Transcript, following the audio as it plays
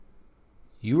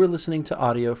You are listening to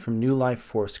audio from New Life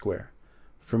Foursquare.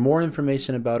 For more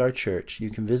information about our church, you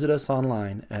can visit us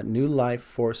online at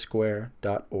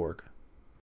newlifefoursquare.org.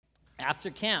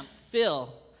 After camp,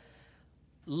 Phil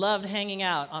loved hanging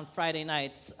out on Friday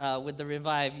nights with the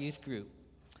Revive youth group.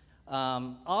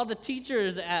 All the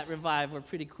teachers at Revive were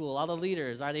pretty cool. All the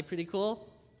leaders, are they pretty cool?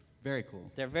 Very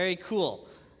cool. They're very cool.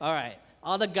 All right.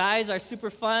 All the guys are super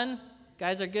fun.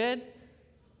 Guys are good?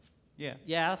 Yeah.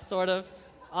 Yeah, sort of.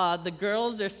 The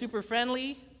girls, they're super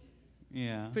friendly.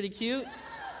 Yeah. Pretty cute.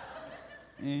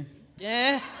 Eh.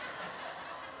 Yeah.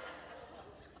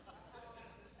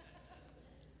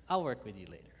 I'll work with you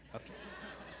later. Okay.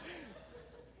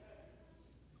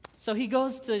 So he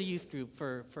goes to the youth group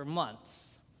for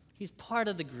months. He's part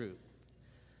of the group.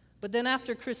 But then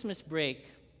after Christmas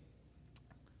break,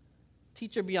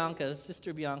 Sister Bianca,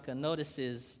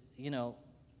 notices,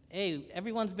 hey,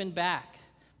 everyone's been back.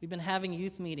 We've been having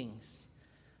youth meetings.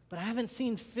 But I haven't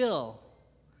seen Phil.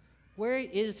 Where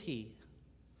is he?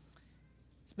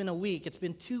 It's been a week. It's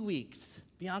been 2 weeks.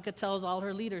 Bianca tells all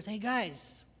her leaders, hey,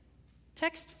 guys,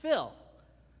 text Phil.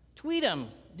 Tweet him.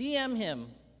 DM him.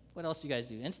 What else do you guys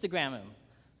do? Instagram him.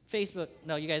 Facebook.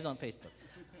 No, you guys don't Facebook.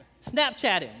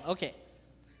 Snapchat him. Okay.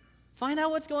 Find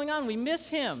out what's going on. We miss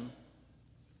him.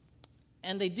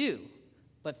 And they do.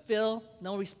 But Phil,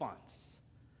 no response.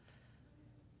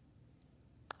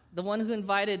 The one who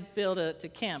invited Phil to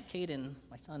camp, Caden,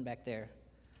 my son back there,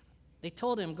 they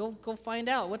told him, go find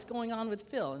out what's going on with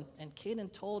Phil. And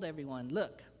Caden told everyone,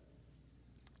 look,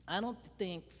 I don't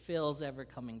think Phil's ever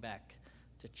coming back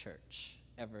to church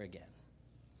ever again.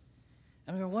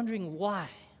 And we were wondering why.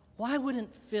 Why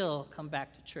wouldn't Phil come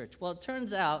back to church? Well, it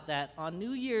turns out that on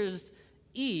New Year's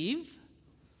Eve,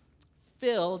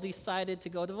 Phil decided to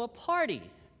go to a party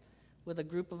with a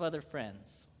group of other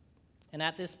friends. And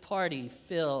at this party,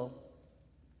 Phil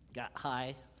got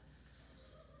high,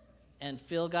 and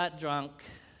Phil got drunk.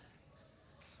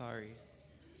 Sorry.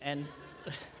 And,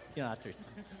 you don't have to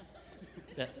respond.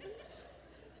 Yeah.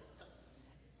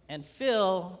 And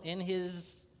Phil, in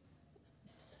his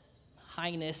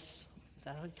highness, is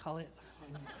that how you call it?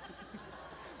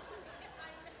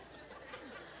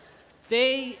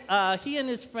 He and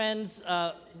his friends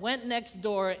went next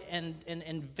door and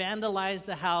vandalized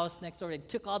the house next door. They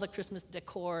took all the Christmas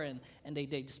decor and they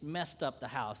just messed up the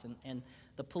house. And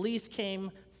the police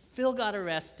came, Phil got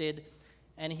arrested,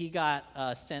 and he got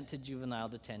sent to juvenile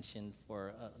detention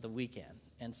for the weekend.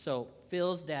 And so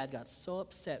Phil's dad got so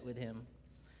upset with him,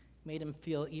 made him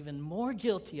feel even more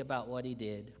guilty about what he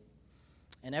did.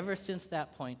 And ever since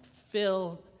that point,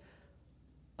 Phil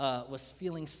was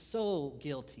feeling so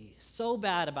guilty, so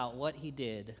bad about what he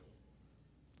did.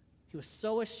 He was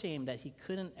so ashamed that he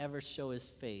couldn't ever show his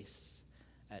face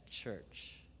at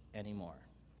church anymore.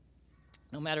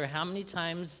 No matter how many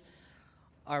times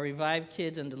our Revive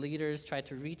kids and the leaders tried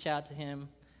to reach out to him,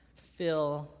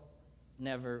 Phil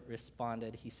never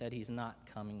responded. He said he's not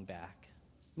coming back.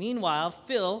 Meanwhile,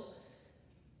 Phil,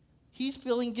 he's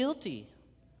feeling guilty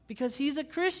because he's a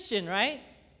Christian, right?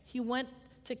 He went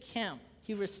to camp.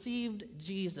 He received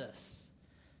Jesus.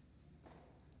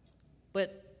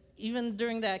 But even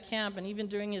during that camp and even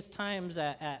during his times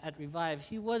at Revive,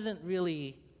 he wasn't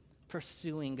really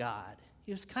pursuing God.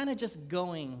 He was kind of just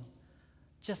going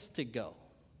just to go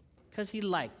because he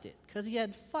liked it, because he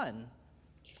had fun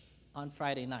on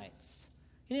Friday nights.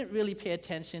 He didn't really pay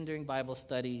attention during Bible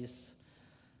studies.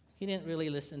 He didn't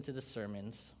really listen to the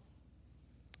sermons.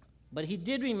 But he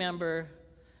did remember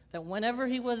that whenever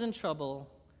he was in trouble,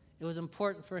 it was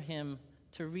important for him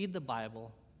to read the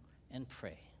Bible and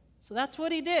pray. So that's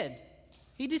what he did.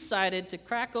 He decided to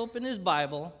crack open his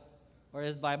Bible or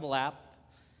his Bible app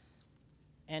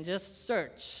and just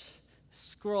search,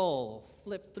 scroll,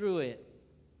 flip through it,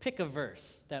 pick a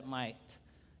verse that might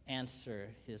answer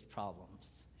his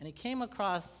problems. And he came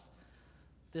across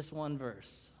this one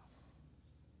verse.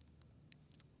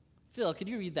 Phil, could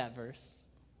you read that verse?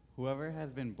 Whoever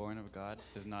has been born of God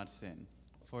does not sin,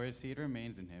 for his seed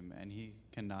remains in him, and he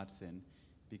cannot sin,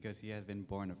 because he has been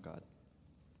born of God.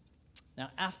 Now,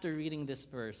 after reading this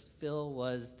verse, Phil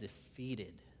was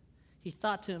defeated. He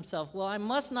thought to himself, well, I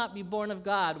must not be born of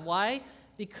God. Why?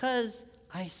 Because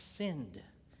I sinned.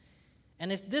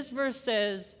 And if this verse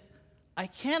says, I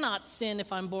cannot sin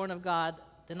if I'm born of God,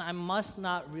 then I must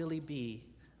not really be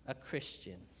a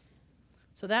Christian.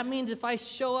 So that means if I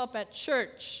show up at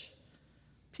church,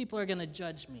 people are going to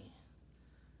judge me.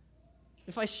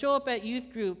 If I show up at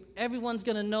youth group, everyone's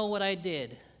going to know what I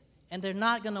did, and they're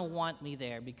not going to want me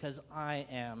there because I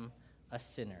am a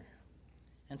sinner.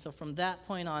 And so from that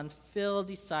point on, Phil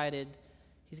decided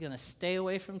he's going to stay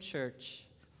away from church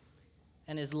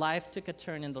and his life took a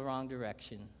turn in the wrong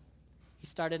direction. He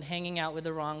started hanging out with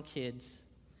the wrong kids.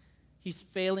 He's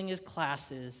failing his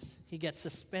classes. He gets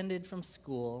suspended from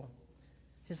school.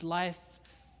 His life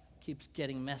keeps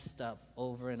getting messed up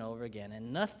over and over again,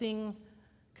 and nothing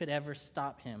could ever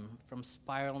stop him from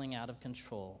spiraling out of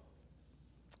control.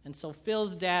 And so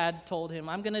Phil's dad told him,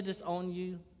 I'm going to disown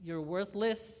you. You're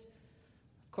worthless.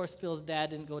 Of course, Phil's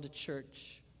dad didn't go to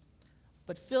church.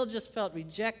 But Phil just felt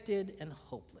rejected and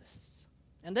hopeless.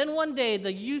 And then one day,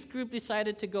 the youth group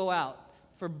decided to go out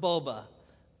for boba.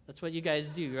 That's what you guys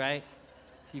do, right?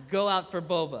 You go out for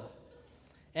boba.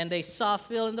 And they saw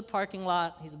Phil in the parking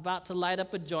lot. He's about to light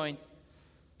up a joint.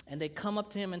 And they come up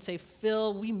to him and say,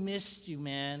 Phil, we missed you,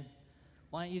 man.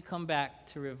 Why don't you come back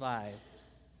to Revive?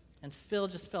 And Phil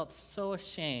just felt so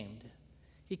ashamed.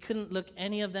 He couldn't look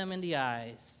any of them in the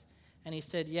eyes. And he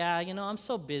said, yeah, I'm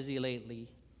so busy lately.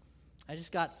 I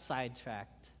just got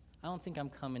sidetracked. I don't think I'm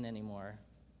coming anymore.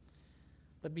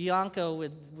 But Bianca,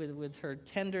 with her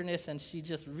tenderness, and she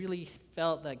just really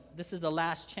felt like this is the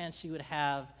last chance she would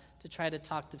have to try to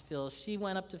talk to Phil, she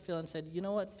went up to Phil and said, you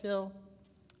know what, Phil?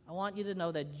 I want you to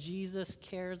know that Jesus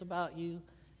cares about you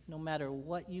no matter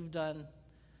what you've done.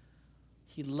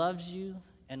 He loves you,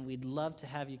 and we'd love to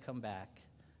have you come back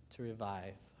to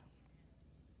Revive.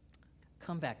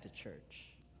 Come back to church.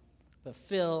 But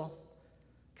Phil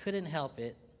couldn't help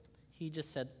it. He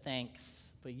just said, thanks,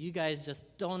 but you guys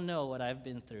just don't know what I've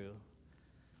been through.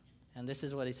 And this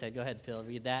is what he said. Go ahead, Phil,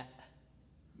 read that.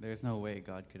 There's no way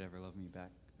God could ever love me back,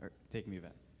 or take me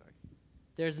back, sorry.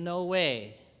 There's no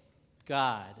way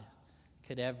God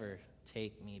could ever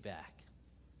take me back.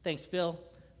 Thanks, Phil.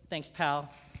 Thanks,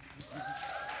 pal.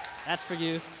 That's for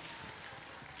you.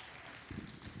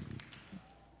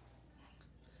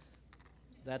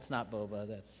 That's not boba,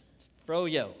 that's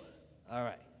froyo. All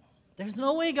right. There's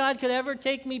no way God could ever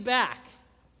take me back.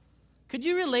 Could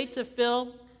you relate to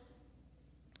Phil?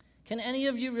 Can any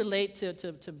of you relate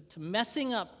to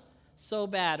messing up so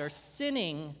bad or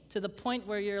sinning to the point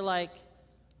where you're like,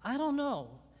 I don't know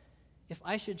if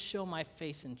I should show my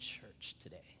face in church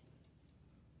today?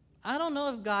 I don't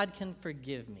know if God can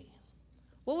forgive me.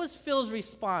 What was Phil's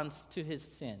response to his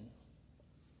sin?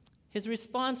 His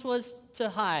response was to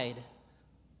hide.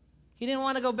 He didn't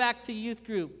want to go back to youth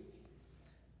group.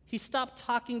 He stopped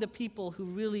talking to people who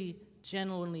really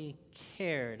genuinely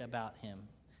cared about him,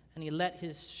 and he let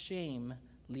his shame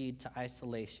lead to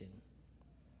isolation.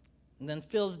 And then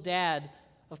Phil's dad,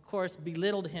 of course,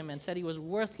 belittled him and said he was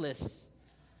worthless.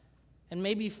 And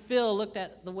maybe Phil looked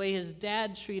at the way his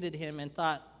dad treated him and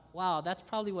thought, wow, that's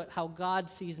probably how God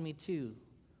sees me too.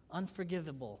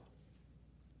 Unforgivable,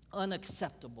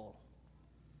 unacceptable.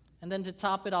 And then to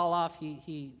top it all off,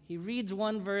 he reads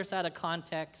one verse out of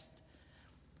context,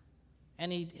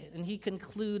 and he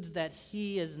concludes that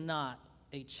he is not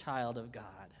a child of God.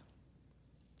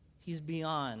 He's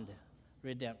beyond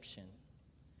redemption.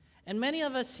 And many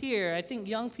of us here, I think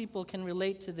young people can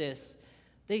relate to this.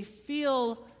 They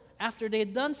feel after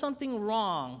they've done something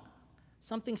wrong,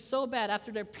 something so bad,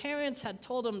 after their parents had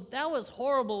told them, that was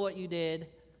horrible what you did,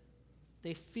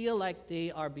 they feel like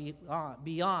they are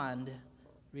beyond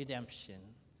redemption,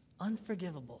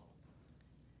 unforgivable.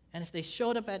 And if they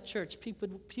showed up at church,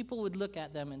 people would look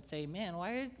at them and say, man,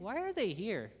 why are they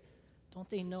here? Don't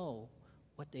they know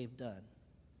what they've done?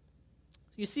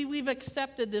 You see, we've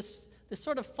accepted this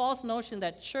sort of false notion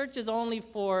that church is only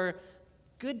for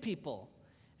good people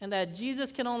and that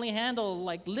Jesus can only handle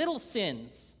like little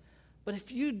sins. But if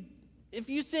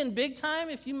you sin big time,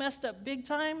 if you messed up big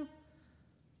time,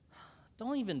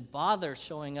 don't even bother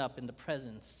showing up in the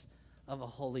presence of a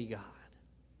holy God.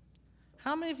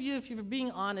 How many of you, if you're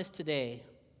being honest today,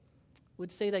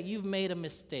 would say that you've made a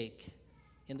mistake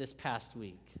in this past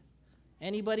week?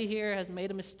 Anybody here has made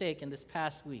a mistake in this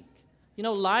past week? You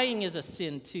know, lying is a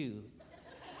sin too.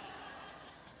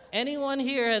 Anyone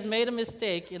here has made a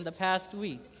mistake in the past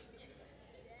week?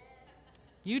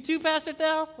 You too, Pastor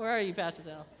Thel? Where are you, Pastor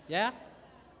Thel? Yeah?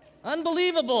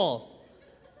 Unbelievable.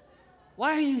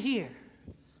 Why are you here?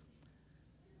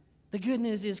 The good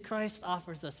news is Christ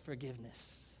offers us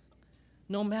forgiveness,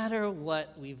 no matter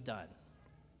what we've done.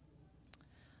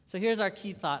 So here's our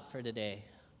key thought for today.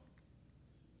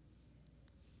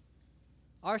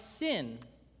 Our sins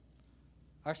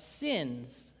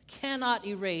cannot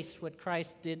erase what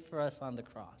Christ did for us on the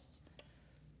cross.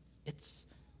 It's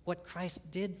what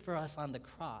Christ did for us on the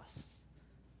cross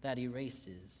that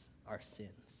erases our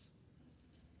sins.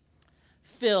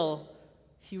 Phil,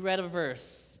 he read a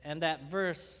verse, and that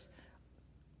verse,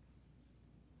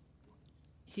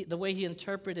 the way he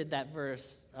interpreted that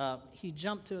verse, he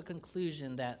jumped to a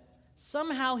conclusion that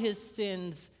somehow his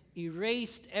sins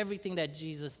erased everything that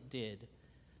Jesus did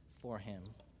for him.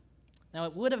 Now,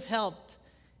 it would have helped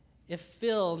if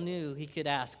Phil knew he could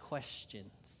ask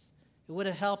questions. It would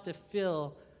have helped if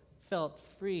Phil felt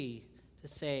free to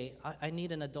say, I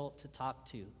need an adult to talk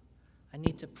to. I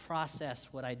need to process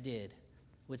what I did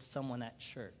with someone at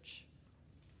church.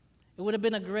 It would have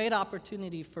been a great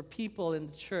opportunity for people in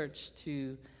the church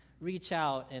to reach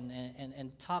out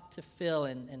and talk to Phil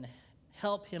and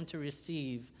help him to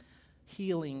receive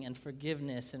healing and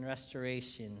forgiveness and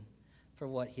restoration for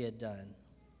what he had done.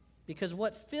 Because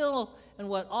what Phil and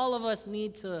what all of us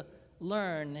need to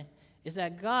learn is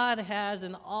that God has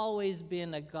and always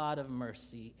been a God of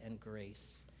mercy and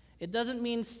grace. It doesn't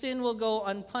mean sin will go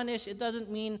unpunished. It doesn't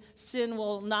mean sin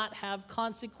will not have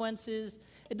consequences.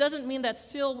 It doesn't mean that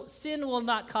sin will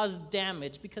not cause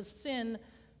damage, because sin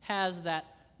has that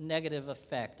negative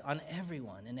effect on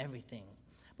everyone and everything.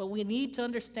 But we need to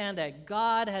understand that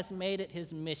God has made it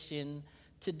his mission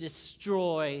to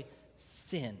destroy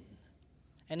sin.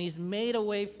 And he's made a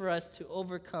way for us to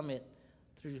overcome it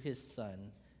through his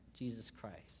Son, Jesus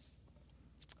Christ.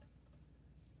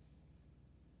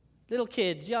 Little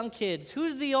kids, young kids,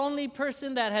 who's the only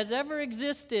person that has ever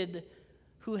existed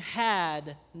who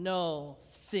had no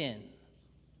sin?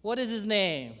 What is his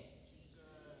name?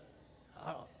 Oh,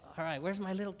 all right, where's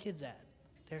my little kids at?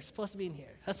 They're supposed to be in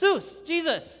here. Jesus,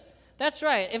 Jesus. That's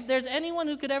right. If there's anyone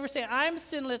who could ever say, I'm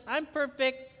sinless, I'm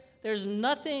perfect, there's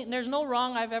no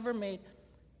wrong I've ever made,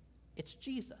 it's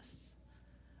Jesus.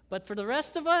 But for the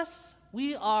rest of us,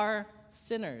 we are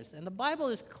sinners. And the Bible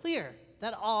is clear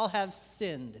that all have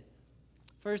sinned.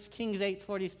 1 Kings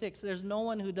 8:46, there's no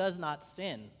one who does not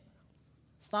sin.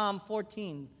 Psalm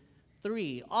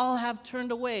 14:3, all have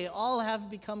turned away, all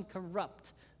have become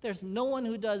corrupt. There's no one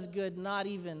who does good, not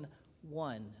even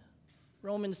one.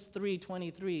 Romans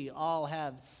 3:23, all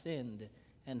have sinned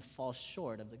and fall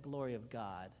short of the glory of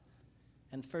God.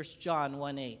 And 1 John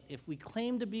 1:8, if we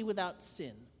claim to be without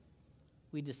sin,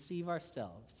 we deceive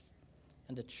ourselves,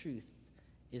 and the truth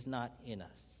is not in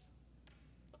us.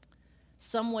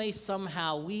 Some way,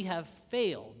 somehow, we have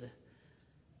failed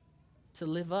to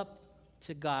live up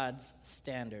to God's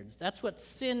standards. That's what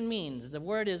sin means. The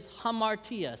word is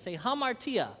hamartia. Say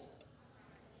hamartia.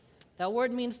 That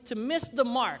word means to miss the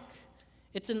mark.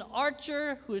 It's an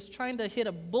archer who is trying to hit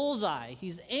a bullseye.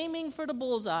 He's aiming for the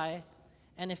bullseye,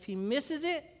 and if he misses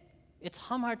it, it's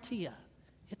hamartia.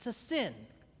 It's a sin.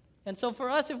 And so for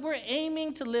us, if we're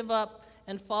aiming to live up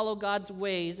and follow God's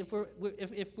ways, if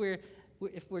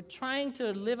we're trying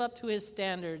to live up to his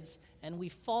standards and we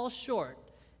fall short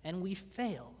and we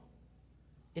fail,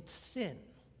 it's sin.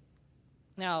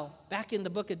 Now, back in the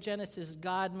book of Genesis,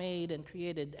 God made and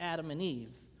created Adam and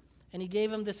Eve, and he gave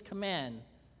them this command: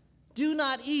 do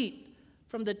not eat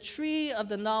from the tree of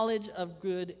the knowledge of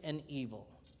good and evil.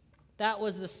 That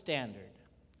was the standard.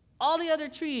 All the other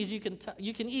trees you can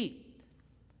eat.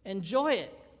 Enjoy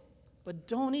it, but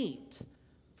don't eat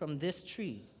from this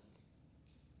tree.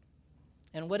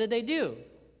 And what did they do?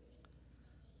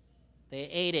 They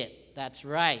ate it. That's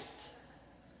right.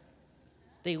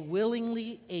 They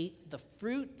willingly ate the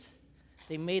fruit.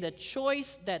 They made a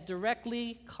choice that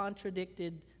directly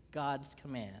contradicted God's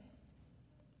command.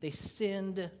 They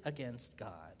sinned against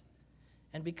God.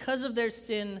 And because of their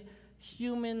sin,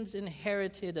 humans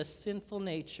inherited a sinful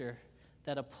nature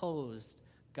that opposed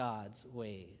God's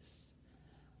ways.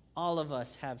 All of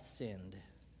us have sinned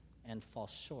and fall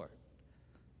short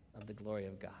of the glory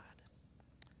of God.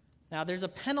 Now, there's a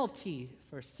penalty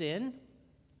for sin.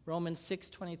 Romans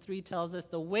 6:23 tells us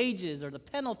the wages or the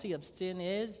penalty of sin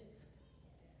is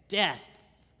death.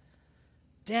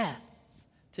 Death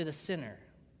to the sinner.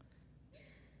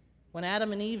 When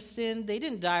Adam and Eve sinned, they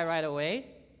didn't die right away.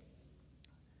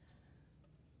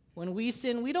 When we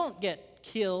sin, we don't get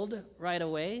killed right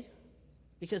away,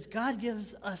 because God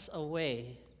gives us a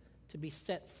way to be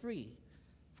set free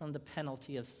from the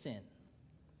penalty of sin.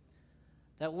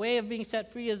 That way of being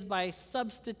set free is by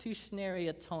substitutionary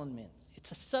atonement.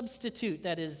 It's a substitute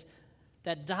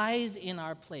that dies in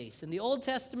our place. In the Old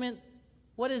Testament,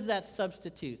 what is that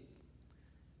substitute?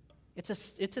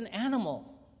 It's an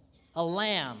animal, a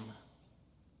lamb,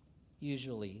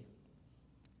 usually.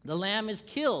 The lamb is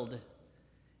killed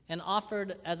and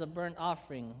offered as a burnt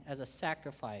offering, as a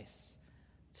sacrifice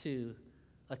to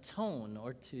atone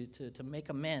or to make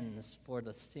amends for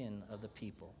the sin of the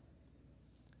people.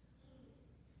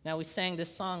 Now, we sang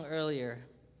this song earlier.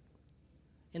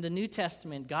 In the New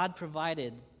Testament, God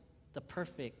provided the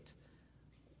perfect,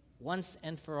 once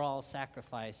and for all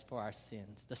sacrifice for our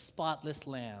sins, the spotless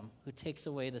Lamb who takes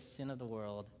away the sin of the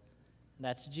world. And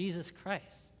that's Jesus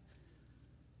Christ.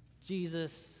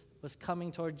 Jesus was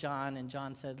coming toward John, and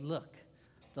John said, "Look,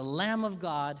 the Lamb of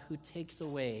God who takes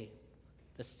away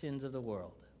the sins of the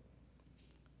world."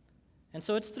 And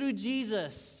so it's through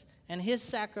Jesus and his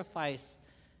sacrifice.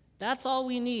 That's all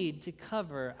we need to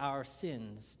cover our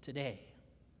sins today.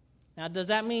 Now, does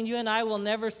that mean you and I will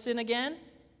never sin again?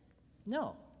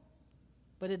 No.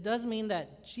 But it does mean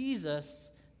that Jesus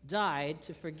died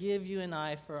to forgive you and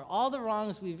I for all the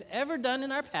wrongs we've ever done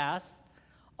in our past,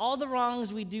 all the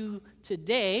wrongs we do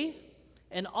today,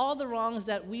 and all the wrongs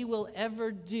that we will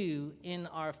ever do in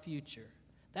our future.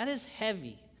 That is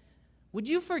heavy. Would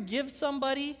you forgive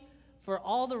somebody for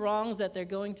all the wrongs that they're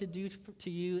going to do to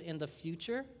you in the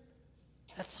future?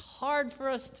 That's hard for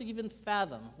us to even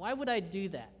fathom. Why would I do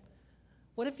that?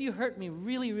 What if you hurt me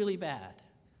really, really bad?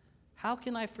 How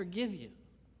can I forgive you?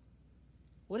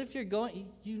 What if you're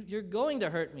going to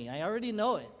hurt me? I already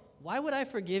know it. Why would I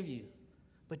forgive you?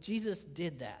 But Jesus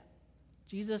did that.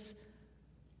 Jesus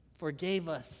forgave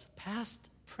us past,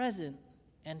 present,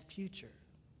 and future.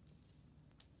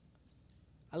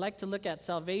 I like to look at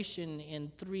salvation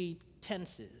in 3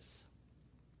 tenses.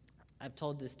 I've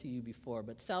told this to you before,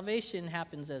 but salvation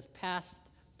happens as past,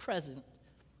 present,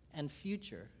 and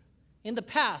future. In the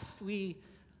past, we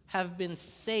have been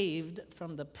saved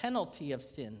from the penalty of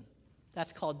sin.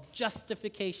 That's called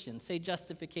justification. Say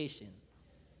justification.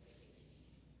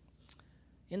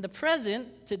 In the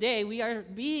present, today, we are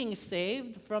being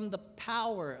saved from the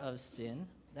power of sin.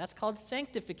 That's called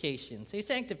sanctification. Say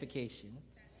sanctification.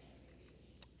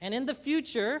 And in the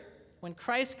future, when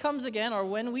Christ comes again, or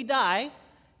when we die,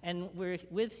 and we're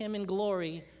with him in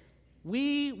glory,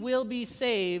 we will be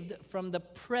saved from the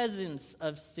presence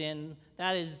of sin.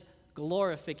 That is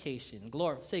glorification.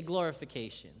 Say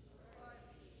glorification.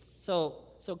 So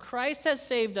Christ has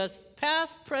saved us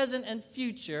past, present, and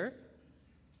future.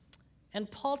 And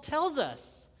Paul tells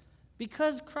us,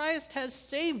 because Christ has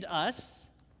saved us,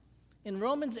 in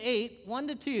Romans 8,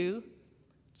 1-2,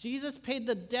 Jesus paid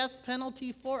the death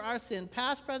penalty for our sin,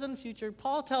 past, present, and future.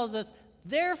 Paul tells us,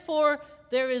 therefore,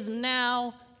 there is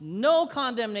now no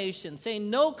condemnation. Say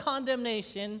no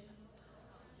condemnation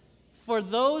for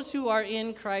those who are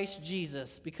in Christ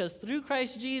Jesus. Because through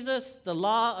Christ Jesus, the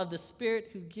law of the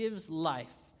Spirit who gives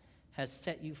life has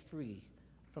set you free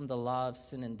from the law of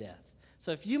sin and death.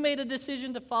 So if you made a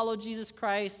decision to follow Jesus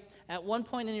Christ at one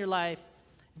point in your life,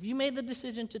 if you made the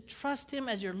decision to trust him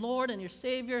as your Lord and your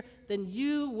Savior, then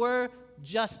you were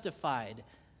justified.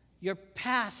 Your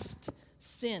past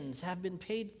sins have been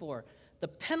paid for. The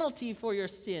penalty for your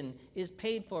sin is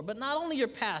paid for. But not only your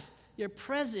past, your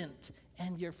present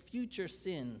and your future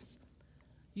sins.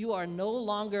 You are no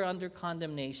longer under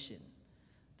condemnation.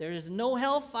 There is no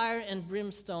hellfire and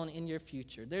brimstone in your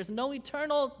future. There's no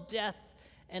eternal death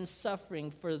and suffering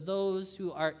for those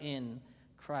who are in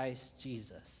Christ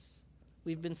Jesus.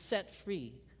 We've been set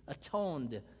free,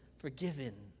 atoned,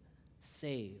 forgiven,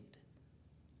 saved.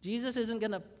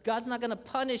 God's not going to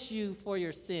punish you for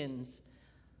your sins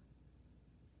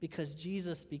because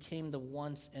Jesus became the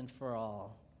once and for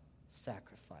all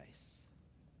sacrifice.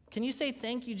 Can you say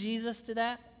thank you, Jesus, to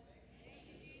that? Thank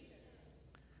you,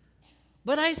 Jesus.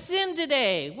 But I sinned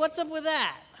today. What's up with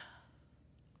that?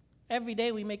 Every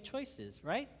day we make choices,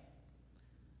 right?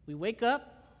 We wake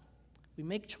up, we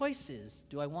make choices.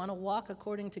 Do I want to walk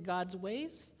according to God's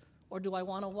ways, or do I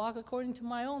want to walk according to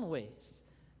my own ways?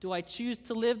 Do I choose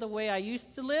to live the way I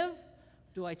used to live?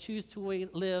 Do I choose to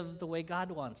live the way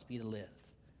God wants me to live?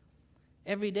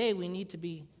 Every day we need to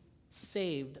be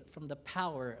saved from the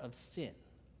power of sin.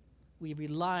 We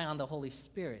rely on the Holy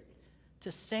Spirit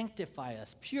to sanctify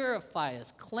us, purify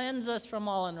us, cleanse us from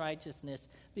all unrighteousness,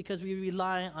 because we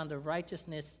rely on the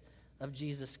righteousness of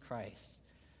Jesus Christ.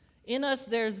 In us,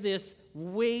 there's this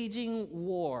waging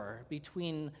war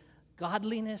between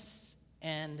godliness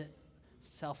and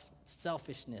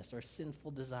selfishness or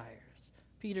sinful desires.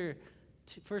 1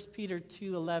 Peter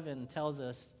 2:11 tells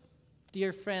us,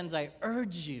 "Dear friends, I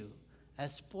urge you,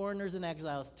 as foreigners and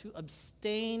exiles, to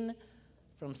abstain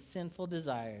from sinful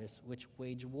desires which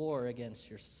wage war against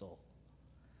your soul."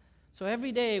 So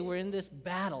every day we're in this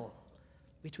battle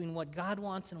between what God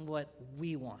wants and what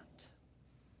we want.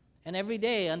 And every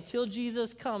day, until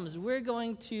Jesus comes, we're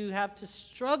going to have to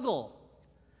struggle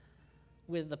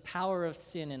with the power of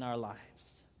sin in our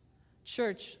lives.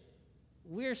 Church,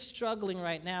 we're struggling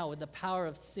right now with the power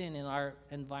of sin in our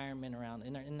environment around,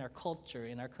 in our culture,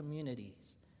 in our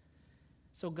communities.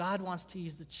 So God wants to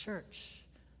use the church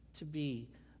to be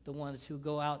the ones who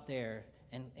go out there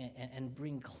and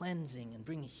bring cleansing and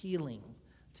bring healing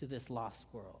to this lost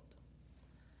world.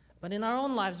 But in our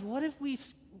own lives, what if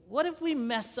we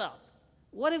mess up?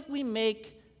 What if we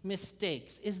make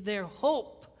mistakes? Is there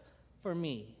hope for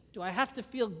me? Do I have to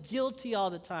feel guilty all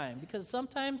the time? Because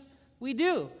sometimes we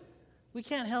do. We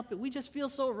can't help it. We just feel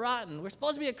so rotten. We're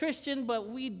supposed to be a Christian, but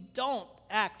we don't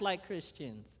act like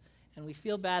Christians, and we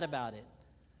feel bad about it.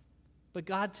 But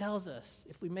God tells us,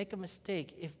 if we make a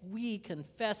mistake, if we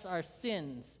confess our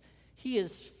sins, He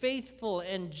is faithful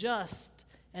and just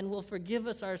and will forgive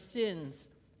us our sins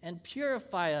and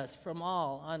purify us from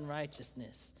all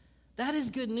unrighteousness. That is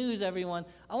good news, everyone.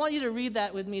 I want you to read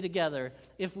that with me together.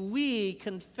 If we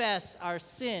confess our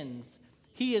sins,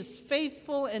 He is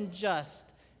faithful and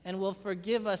just and will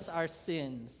forgive us our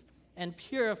sins and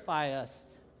purify us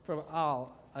from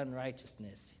all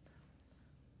unrighteousness.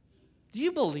 Do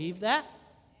you believe that?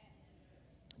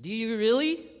 Do you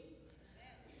really?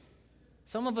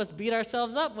 Some of us beat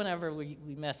ourselves up whenever we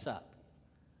mess up.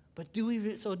 But do we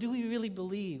really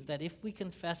believe that if we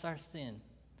confess our sin,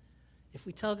 if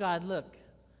we tell God, look,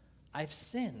 I've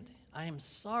sinned, I am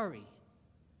sorry,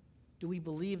 do we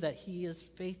believe that He is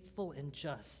faithful and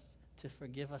just to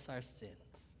forgive us our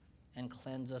sins and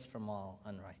cleanse us from all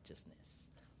unrighteousness?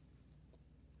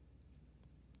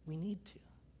 We need to.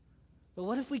 But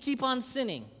what if we keep on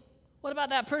sinning? What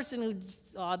about that person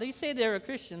who, they say they're a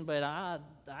Christian, but I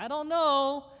don't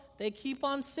know. They keep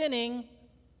on sinning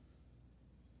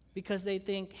because they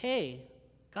think, hey,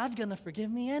 God's going to forgive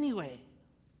me anyway.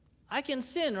 I can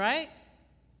sin, right?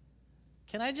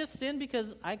 Can I just sin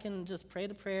because I can just pray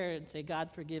the prayer and say, God,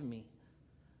 forgive me?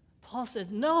 Paul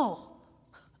says, no.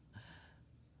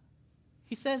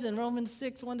 He says in Romans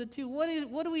 6, 1-2,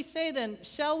 what do we say then?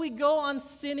 Shall we go on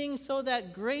sinning so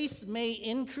that grace may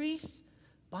increase?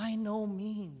 By no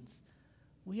means.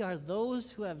 We are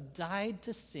those who have died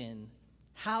to sin.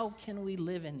 How can we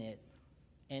live in it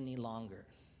any longer?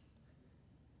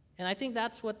 And I think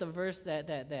that's what the verse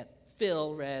that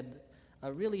Phil read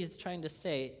really is trying to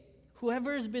say.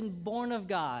 Whoever has been born of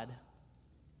God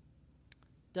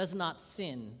does not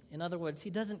sin. In other words, he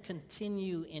doesn't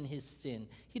continue in his sin.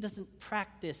 He doesn't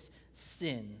practice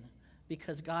sin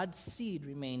because God's seed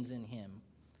remains in him.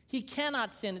 He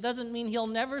cannot sin. It doesn't mean he'll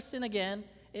never sin again.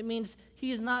 It means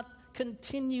he is not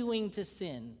continuing to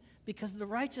sin because the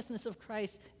righteousness of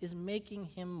Christ is making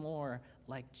him more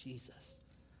like Jesus.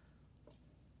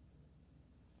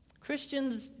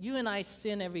 Christians, you and I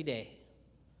sin every day.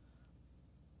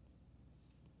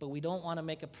 But we don't want to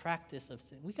make a practice of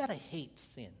sin. We got to hate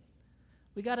sin.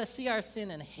 We got to see our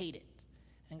sin and hate it.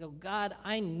 And go, God,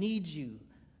 I need you.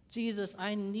 Jesus,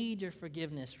 I need your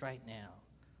forgiveness right now.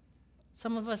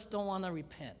 Some of us don't want to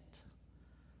repent.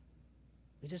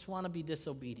 We just want to be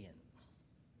disobedient.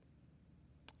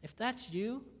 If that's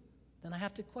you, then I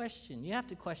have to question. You have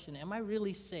to question, am I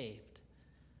really saved?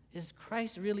 Is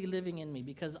Christ really living in me?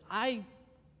 Because I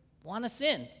want to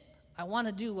sin. I want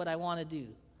to do what I want to do.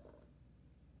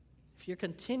 If you're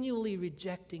continually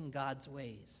rejecting God's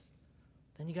ways,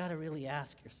 then you got to really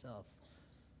ask yourself,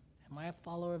 am I a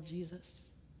follower of Jesus?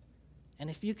 And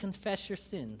if you confess your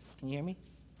sins, can you hear me?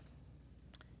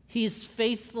 He is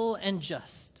faithful and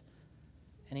just,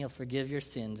 and he'll forgive your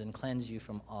sins and cleanse you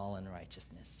from all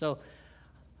unrighteousness. So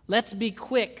let's be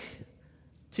quick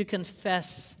to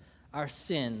confess our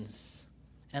sins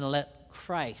and let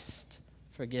Christ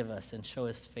forgive us and show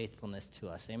his faithfulness to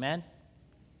us. Amen?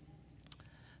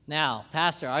 Now,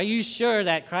 Pastor, are you sure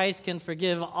that Christ can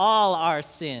forgive all our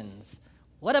sins?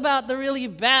 What about the really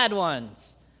bad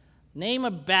ones? Name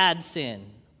a bad sin.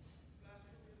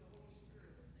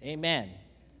 Amen.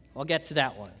 We'll get to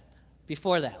that one.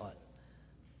 Before that one.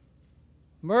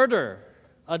 Murder,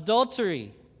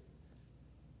 adultery.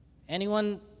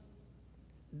 Anyone,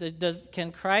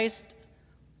 can Christ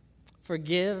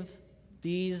forgive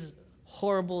these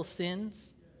horrible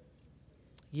sins?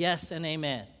 Yes and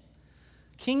amen.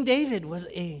 King David was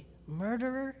a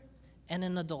murderer and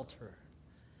an adulterer.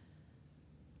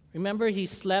 Remember, he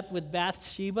slept with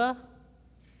Bathsheba,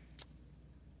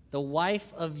 the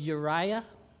wife of Uriah.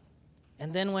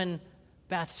 And then when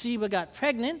Bathsheba got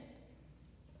pregnant,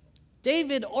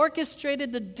 David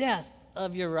orchestrated the death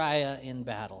of Uriah in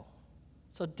battle.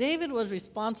 So David was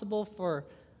responsible for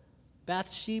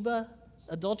Bathsheba,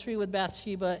 adultery with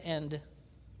Bathsheba, and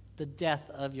the death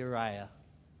of Uriah.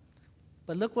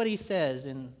 But look what he says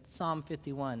in Psalm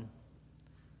 51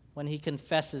 when he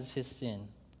confesses his sin.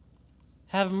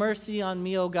 Have mercy on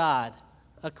me, O God,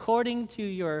 according to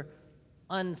your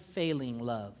unfailing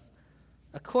love.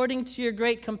 According to your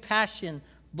great compassion,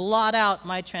 blot out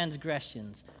my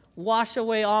transgressions. Wash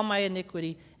away all my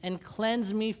iniquity and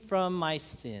cleanse me from my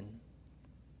sin.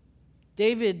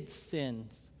 David's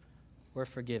sins were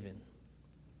forgiven.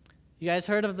 You guys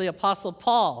heard of the Apostle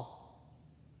Paul?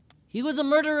 He was a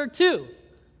murderer too.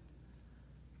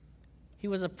 He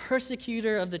was a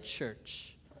persecutor of the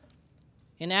church.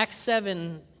 In Acts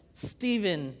 7,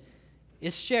 Stephen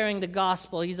is sharing the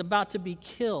gospel. He's about to be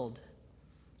killed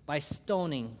by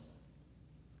stoning.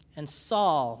 And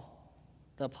Saul,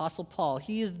 the Apostle Paul,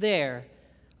 he is there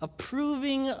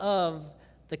approving of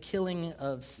the killing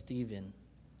of Stephen.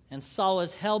 And Saul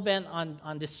was hell-bent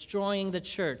on destroying the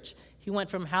church. He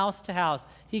went from house to house.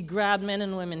 He grabbed men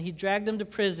and women. He dragged them to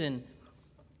prison.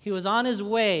 He was on his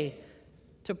way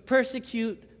to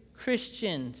persecute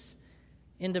Christians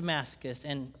in Damascus,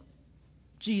 and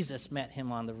Jesus met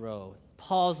him on the road.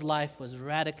 Paul's life was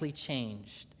radically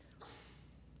changed.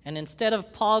 And instead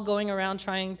of Paul going around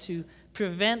trying to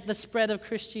prevent the spread of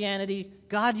Christianity,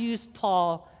 God used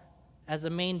Paul as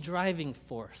the main driving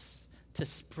force to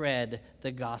spread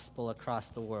the gospel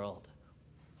across the world.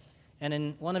 And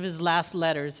in one of his last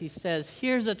letters, he says,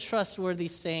 here's a trustworthy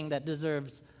saying that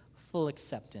deserves full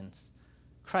acceptance.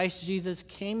 Christ Jesus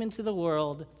came into the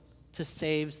world to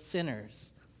save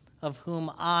sinners, of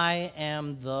whom I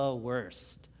am the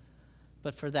worst.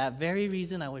 But for that very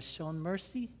reason I was shown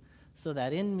mercy, so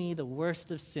that in me, the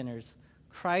worst of sinners,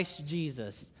 Christ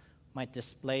Jesus might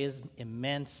display his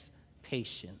immense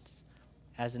patience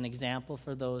as an example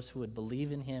for those who would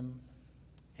believe in him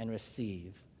and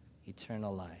receive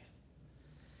eternal life.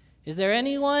 Is there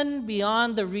anyone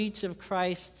beyond the reach of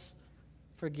Christ's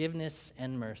forgiveness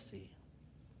and mercy?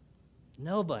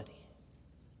 Nobody.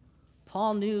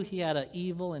 Paul knew he had an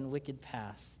evil and wicked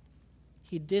past.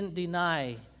 He didn't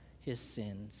deny his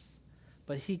sins,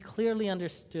 but he clearly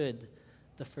understood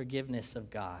the forgiveness of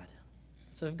God.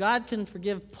 So if God can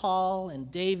forgive Paul and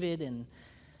David and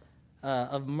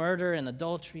of murder and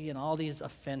adultery and all these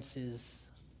offenses,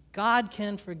 God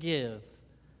can forgive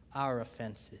our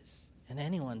offenses and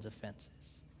anyone's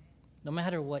offenses, no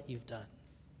matter what you've done.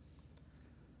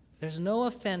 There's no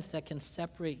offense that can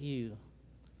separate you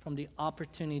from the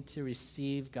opportunity to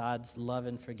receive God's love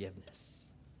and forgiveness.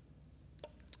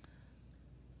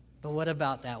 But what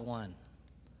about that one?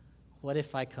 What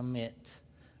if I commit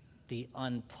the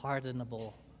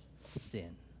unpardonable sin?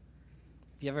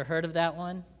 Have you ever heard of that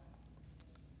one?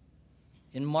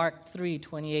 In Mark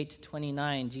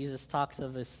 3:28-29, Jesus talks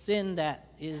of a sin that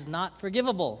is not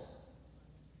forgivable.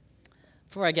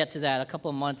 Before I get to that, a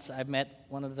couple of months I met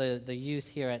one of the youth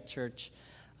here at church,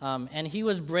 and he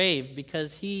was brave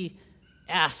because he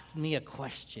asked me a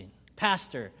question.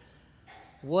 Pastor,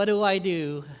 what do I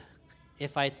do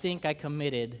if I think I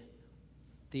committed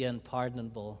the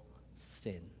unpardonable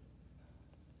sin?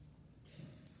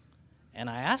 And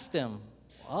I asked him,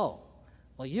 well,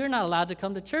 you're not allowed to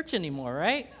come to church anymore,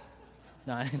 right?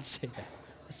 No, I didn't say that.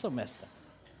 That's so messed up.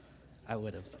 I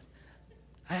would have.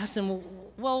 I asked him,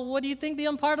 well, what do you think the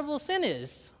unpardonable sin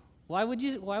is? Why would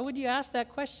you ask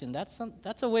that question?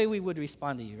 That's a way we would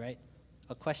respond to you, right?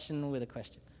 A question with a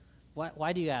question.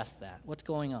 Why do you ask that? What's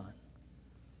going on?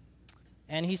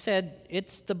 And he said,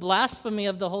 it's the blasphemy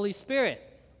of the Holy Spirit.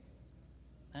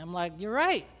 And I'm like, you're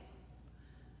right.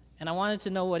 And I wanted to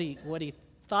know what he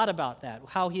thought about that,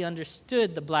 how he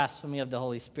understood the blasphemy of the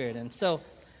Holy Spirit. And so,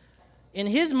 in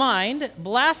his mind,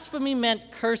 blasphemy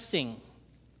meant cursing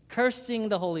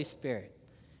the Holy Spirit.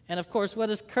 And of course, what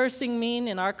does cursing mean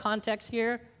in our context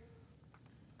here?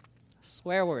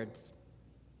 Swear words.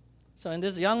 So in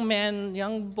this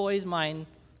young boy's mind,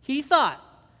 he thought,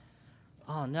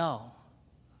 oh no,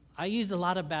 I used a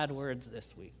lot of bad words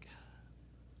this week.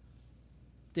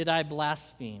 Did I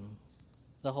blaspheme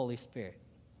the Holy Spirit?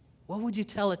 What would you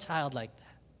tell a child like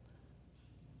that?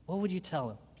 What would you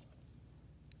tell him?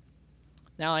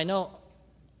 Now, I know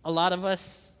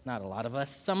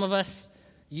some of us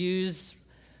use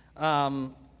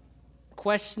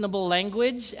questionable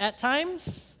language at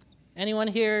times. Anyone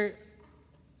here?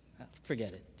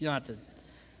 Forget it. You don't have to.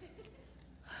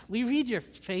 We read your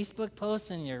Facebook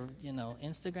posts and your,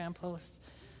 Instagram posts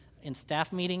in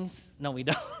staff meetings. No, we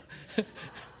don't.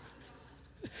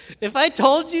 If I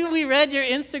told you we read your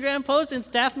Instagram posts in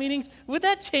staff meetings, would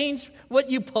that change what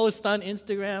you post on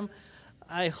Instagram?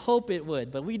 I hope it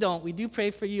would, but we don't. We do pray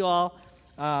for you all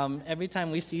every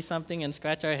time we see something and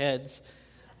scratch our heads.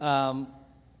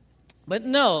 But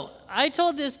no, I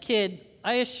told this kid,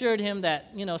 I assured him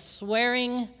that,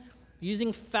 swearing,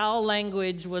 using foul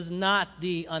language was not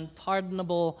the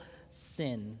unpardonable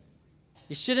sin.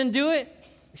 You shouldn't do it.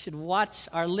 We should watch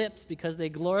our lips because they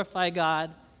glorify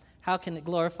God. How can it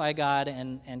glorify God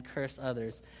and curse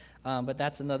others? But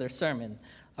that's another sermon,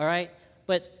 all right?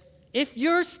 But if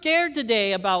you're scared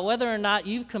today about whether or not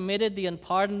you've committed the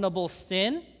unpardonable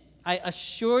sin, I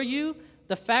assure you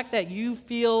the fact that you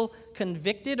feel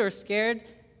convicted or scared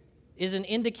is an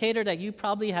indicator that you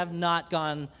probably have not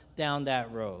gone down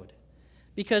that road.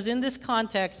 Because in this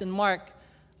context, in Mark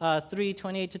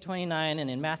 3:28 to 29, and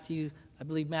in Matthew, I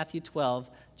believe Matthew 12,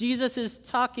 Jesus is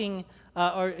talking,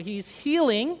 or he's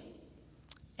healing,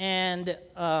 and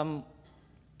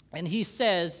he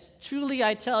says, "Truly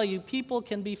I tell you, people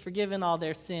can be forgiven all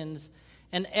their sins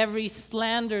and every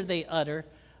slander they utter,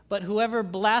 but whoever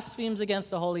blasphemes against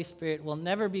the Holy Spirit will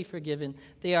never be forgiven.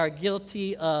 They are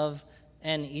guilty of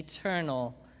an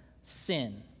eternal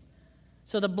sin."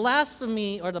 So the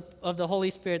blasphemy of the Holy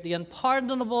Spirit, the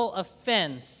unpardonable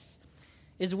offense,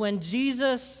 is when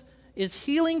Jesus is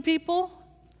healing people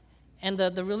and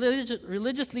the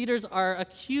religious leaders are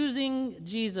accusing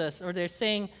Jesus, or they're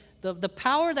saying the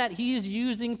power that he's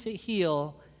using to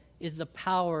heal is the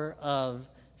power of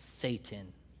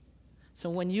Satan. So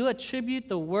when you attribute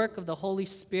the work of the Holy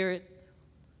Spirit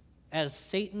as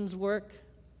Satan's work,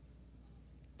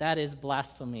 that is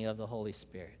blasphemy of the Holy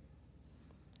Spirit.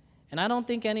 And I don't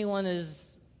think anyone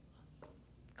is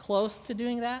close to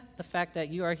doing that, the fact that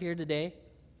you are here today.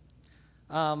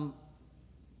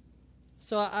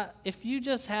 If you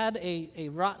just had a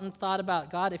rotten thought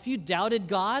about God, if you doubted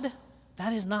God,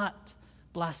 that is not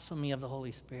blasphemy of the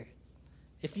Holy Spirit.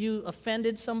 If you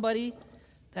offended somebody,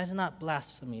 that is not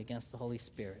blasphemy against the Holy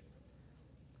Spirit.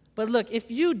 But look,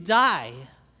 if you die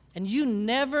and you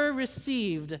never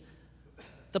received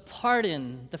the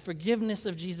pardon, the forgiveness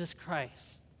of Jesus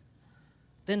Christ,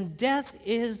 then death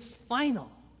is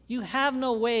final. You have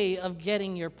no way of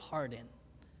getting your pardon.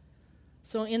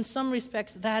 So in some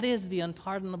respects, that is the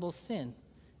unpardonable sin,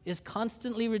 is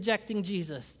constantly rejecting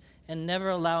Jesus and never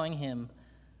allowing him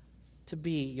to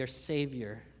be your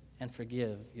Savior and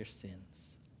forgive your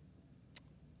sins.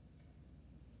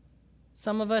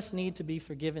 Some of us need to be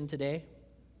forgiven today.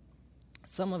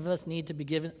 Some of us need to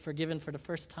be forgiven for the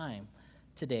first time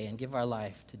today and give our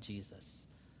life to Jesus.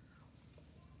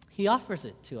 He offers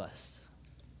it to us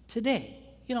today.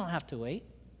 You don't have to wait.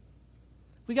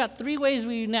 We got 3 ways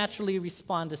we naturally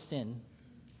respond to sin.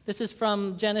 This is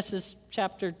from Genesis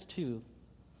chapter 2.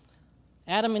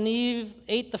 Adam and Eve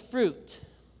ate the fruit.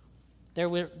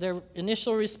 Their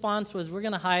initial response was, we're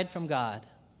going to hide from God.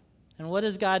 And what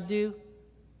does God do?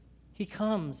 He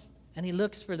comes and he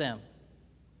looks for them.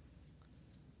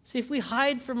 See, if we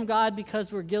hide from God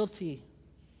because we're guilty,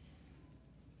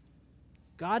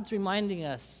 God's reminding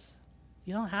us,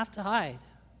 you don't have to hide.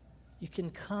 You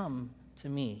can come to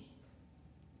me.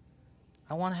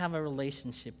 I want to have a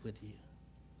relationship with you.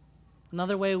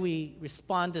 Another way we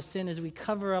respond to sin is we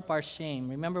cover up our shame.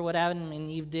 Remember what Adam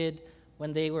and Eve did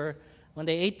when they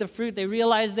ate the fruit? They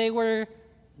realized they were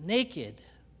naked.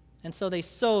 And so they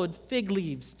sewed fig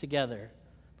leaves together.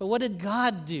 But what did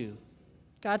God do?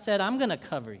 God said, I'm going to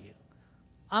cover you.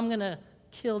 I'm going to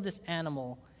kill this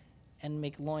animal and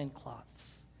make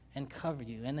loincloths and cover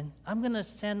you. And then I'm going to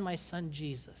send my son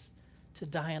Jesus to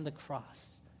die on the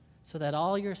cross so that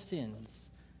all your sins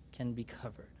can be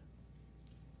covered.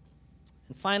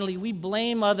 And finally, we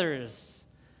blame others.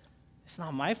 It's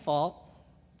not my fault.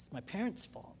 It's my parents'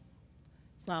 fault.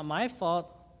 It's not my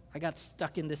fault I got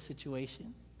stuck in this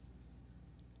situation.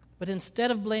 But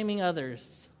instead of blaming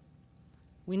others,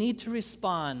 we need to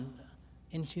respond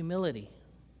in humility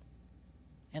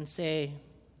and say,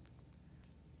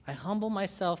 I humble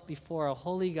myself before a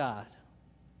holy God.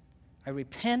 I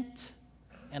repent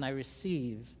and I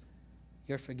receive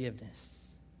your forgiveness.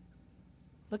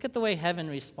 Look at the way heaven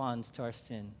responds to our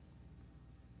sin.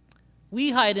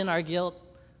 We hide in our guilt,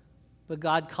 but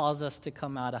God calls us to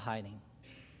come out of hiding.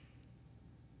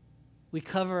 We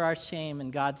cover our shame,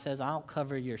 and God says, I'll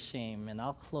cover your shame, and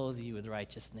I'll clothe you with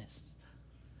righteousness.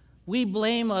 We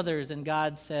blame others, and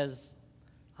God says,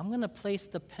 I'm going to place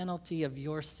the penalty of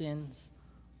your sins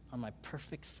on my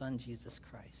perfect Son, Jesus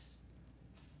Christ.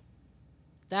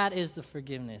 That is the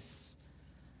forgiveness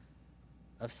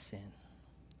of sin.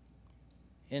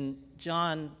 In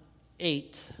John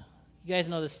 8, you guys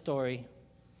know the story.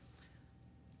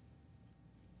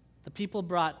 The people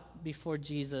brought before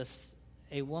Jesus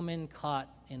a woman caught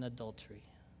in adultery.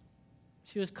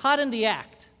 She was caught in the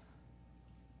act.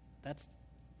 That's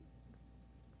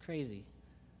crazy.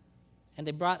 And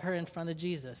they brought her in front of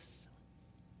Jesus.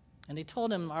 And they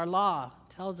told him, our law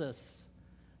tells us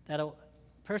that a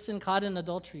person caught in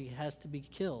adultery has to be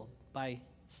killed by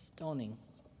stoning.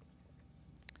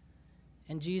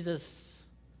 And Jesus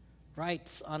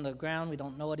writes on the ground, we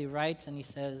don't know what he writes, and he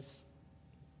says,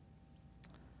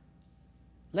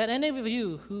 let any of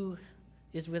you who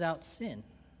is without sin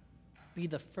be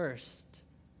the first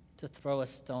to throw a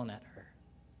stone at her.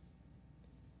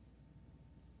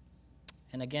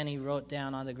 And again, he wrote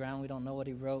down on the ground, we don't know what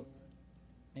he wrote.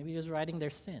 Maybe he was writing their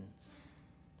sins.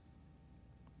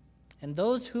 And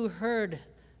those who heard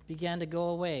began to go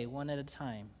away one at a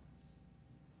time,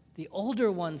 the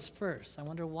older ones first. I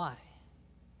wonder why.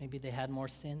 Maybe they had more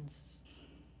sins.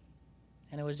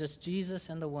 And it was just Jesus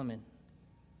and the woman.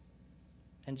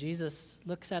 And Jesus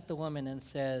looks at the woman and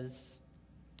says,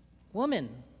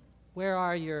 "Woman, where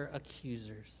are your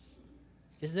accusers?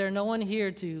 Is there no one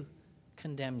here to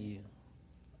condemn you?"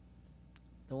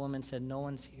 The woman said, "No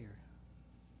one's here."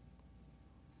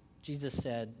 Jesus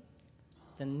said,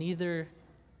 "Then neither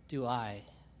do I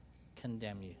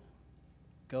condemn you.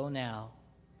 Go now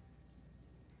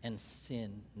and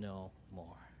sin no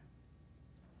more."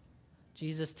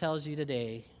 Jesus tells you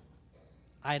today,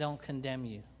 I don't condemn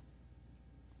you.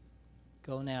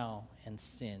 Go now and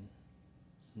sin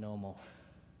no more.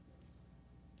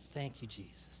 Thank you,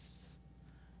 Jesus.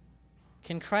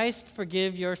 Can Christ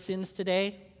forgive your sins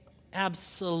today?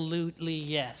 Absolutely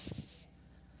yes.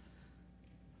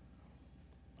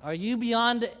 Are you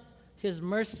beyond his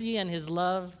mercy and his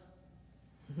love?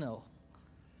 No.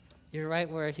 You're right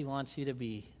where he wants you to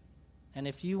be. And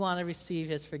if you want to receive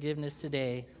his forgiveness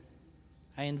today,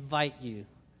 I invite you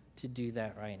to do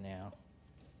that right now.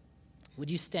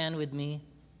 Would you stand with me?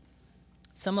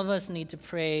 Some of us need to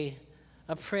pray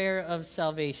a prayer of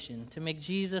salvation, to make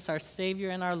Jesus our Savior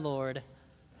and our Lord,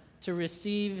 to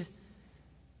receive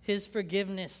his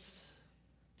forgiveness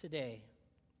today.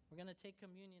 We're going to take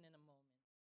communion in a moment.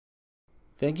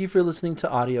 Thank you for listening to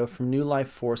audio from New Life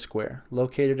Foursquare,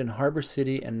 located in Harbor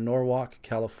City and Norwalk,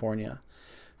 California.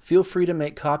 Feel free to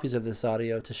make copies of this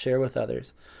audio to share with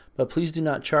others, but please do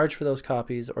not charge for those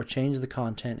copies or change the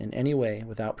content in any way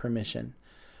without permission.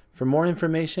 For more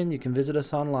information, you can visit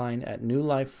us online at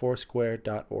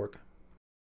newlifefoursquare.org.